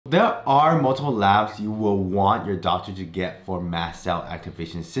There are multiple labs you will want your doctor to get for mast cell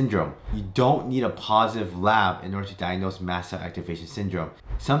activation syndrome. You don't need a positive lab in order to diagnose mast cell activation syndrome.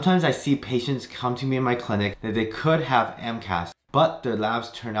 Sometimes I see patients come to me in my clinic that they could have MCAS, but their labs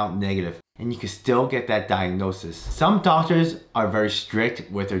turn out negative, and you can still get that diagnosis. Some doctors are very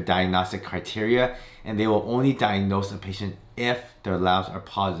strict with their diagnostic criteria, and they will only diagnose a patient if their labs are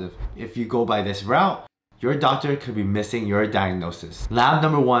positive. If you go by this route, your doctor could be missing your diagnosis. Lab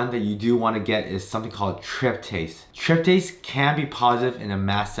number one that you do want to get is something called tryptase. Tryptase can be positive in a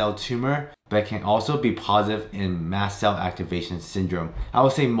mast cell tumor, but it can also be positive in mast cell activation syndrome. I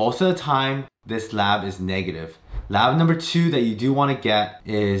would say most of the time, this lab is negative. Lab number two that you do want to get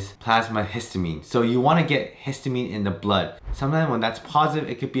is plasma histamine. So you want to get histamine in the blood. Sometimes when that's positive,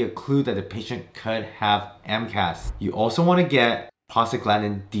 it could be a clue that the patient could have MCAS. You also want to get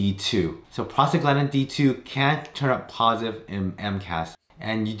prostaglandin D2. So prostaglandin D2 can turn up positive in MCAS,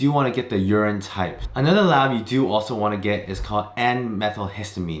 and you do want to get the urine type. Another lab you do also want to get is called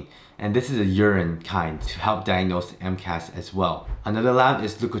N-methylhistamine, and this is a urine kind to help diagnose MCAS as well. Another lab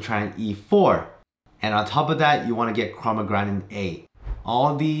is leukotriene E4, and on top of that you want to get chromogranin A.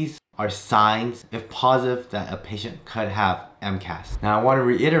 All these are signs, if positive, that a patient could have MCAS. Now I want to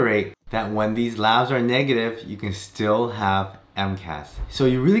reiterate that when these labs are negative, you can still have MCAS. So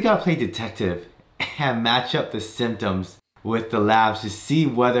you really gotta play detective and match up the symptoms with the labs to see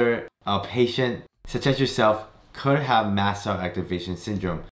whether a patient such as yourself could have mast cell activation syndrome.